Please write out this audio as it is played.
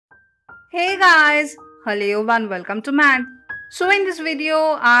Hey guys, hello and welcome to Math. So in this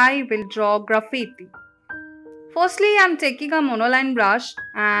video, I will draw graffiti. Firstly, I'm taking a monoline brush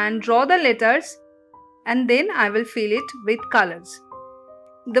and draw the letters and then I will fill it with colors.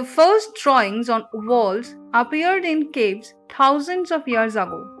 The first drawings on walls appeared in caves thousands of years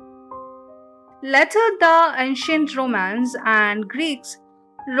ago. Later, the ancient Romans and Greeks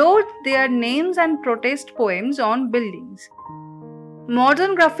wrote their names and protest poems on buildings.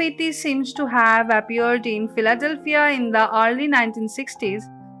 Modern graffiti seems to have appeared in Philadelphia in the early 1960s,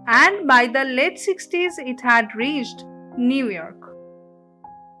 and by the late 60s it had reached New York.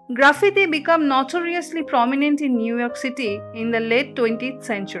 Graffiti became notoriously prominent in New York City in the late 20th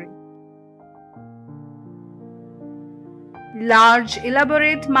century. Large,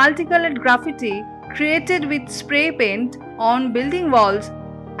 elaborate, multicolored graffiti created with spray paint on building walls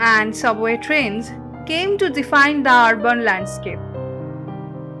and subway trains came to define the urban landscape.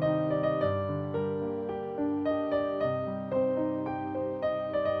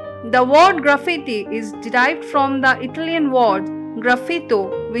 The word graffiti is derived from the Italian word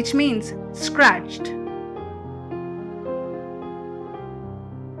graffito, which means scratched.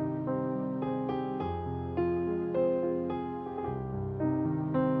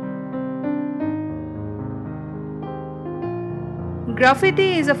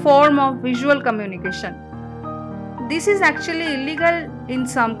 Graffiti is a form of visual communication. This is actually illegal in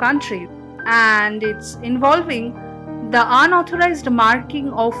some countries and it's involving the unauthorized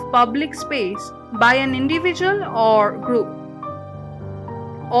marking of public space by an individual or group.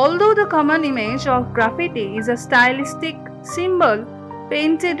 Although the common image of graffiti is a stylistic symbol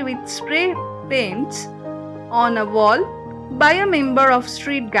painted with spray paints on a wall by a member of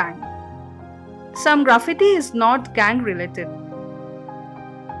street gang, some graffiti is not gang related.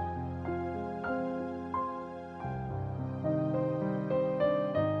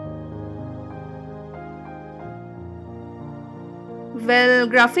 Well,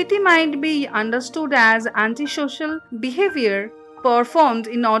 graffiti might be understood as antisocial behavior performed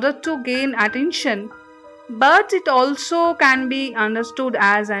in order to gain attention, but it also can be understood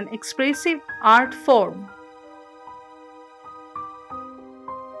as an expressive art form.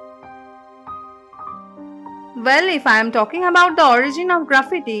 Well, if I am talking about the origin of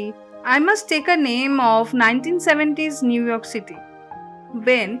graffiti, I must take a name of 1970s New York City,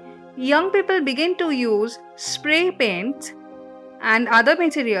 when young people began to use spray paint and other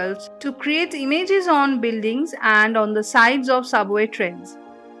materials to create images on buildings and on the sides of subway trains.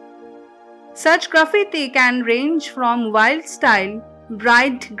 Such graffiti can range from wild style,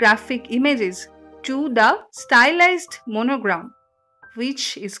 bright graphic images to the stylized monogram,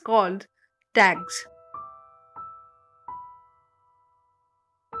 which is called tags.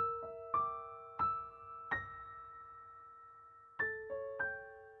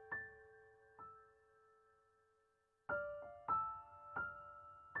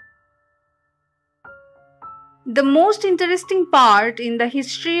 The most interesting part in the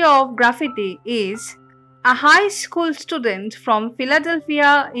history of graffiti is a high school student from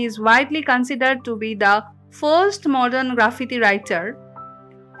Philadelphia is widely considered to be the first modern graffiti writer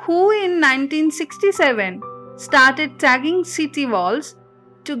who in 1967 started tagging city walls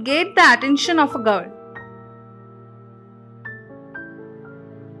to get the attention of a girl.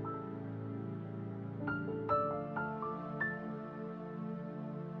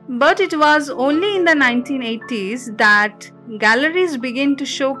 But it was only in the 1980s that galleries began to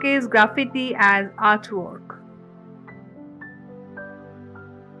showcase graffiti as artwork.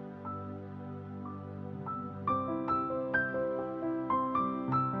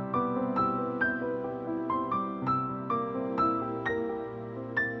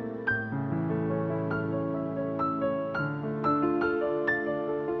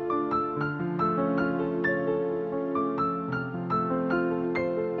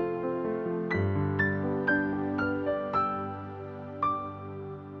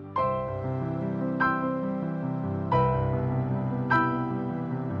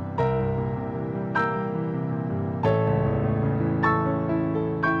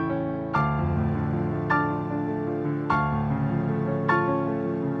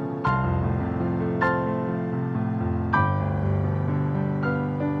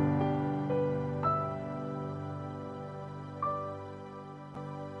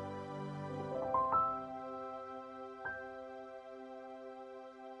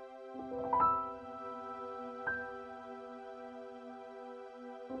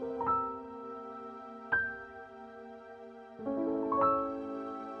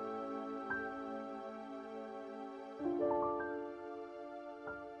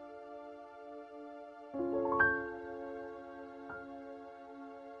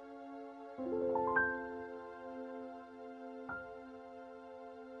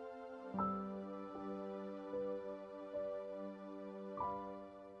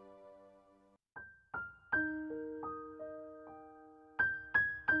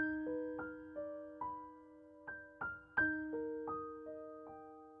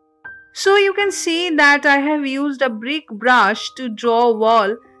 So you can see that I have used a brick brush to draw a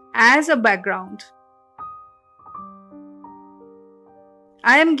wall as a background.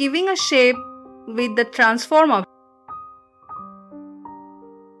 I am giving a shape with the transform.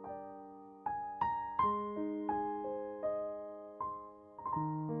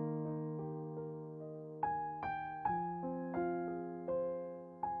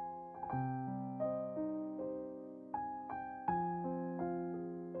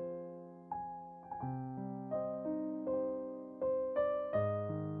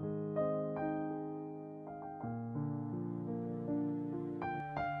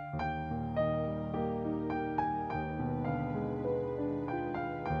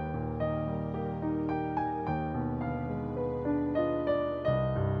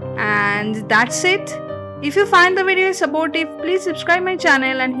 And that's it. If you find the video supportive, please subscribe my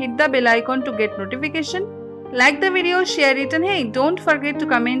channel and hit the bell icon to get notification. Like the video, share it, and hey, don't forget to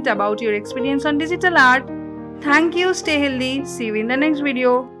comment about your experience on digital art. Thank you, stay healthy, see you in the next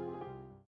video.